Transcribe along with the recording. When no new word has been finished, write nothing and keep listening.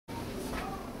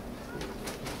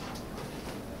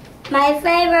My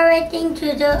favorite thing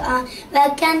to do on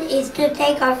weekend is to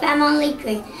take a family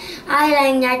trip. I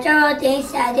like natural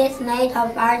things that is made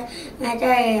of art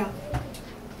material.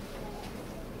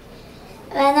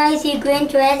 When I see green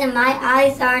trees, my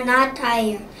eyes are not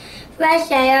tired. Fresh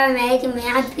air makes me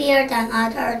happier than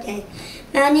other days.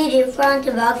 Many different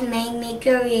books make me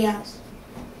curious.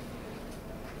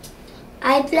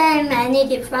 I play in many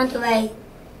different ways.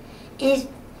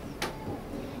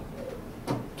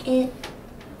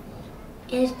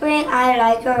 In spring, I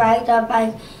like to ride a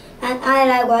bike, and I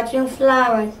like watching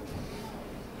flowers.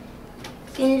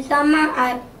 In summer,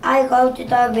 I go to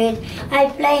the beach. I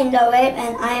play in the wave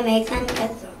and I make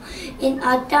sandcastles. In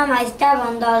autumn, I step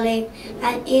on the leaf,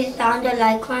 and it sounded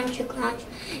like crunchy crunch.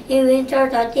 In winter,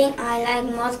 the thing I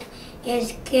like most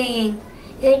is skiing.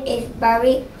 It is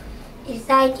very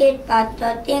exciting, but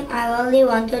the thing I really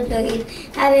want to do is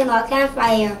having a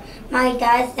campfire. My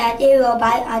dad said he will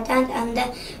buy a tent and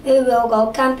then we will go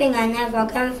camping and have a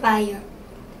campfire.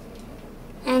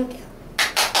 Thank you.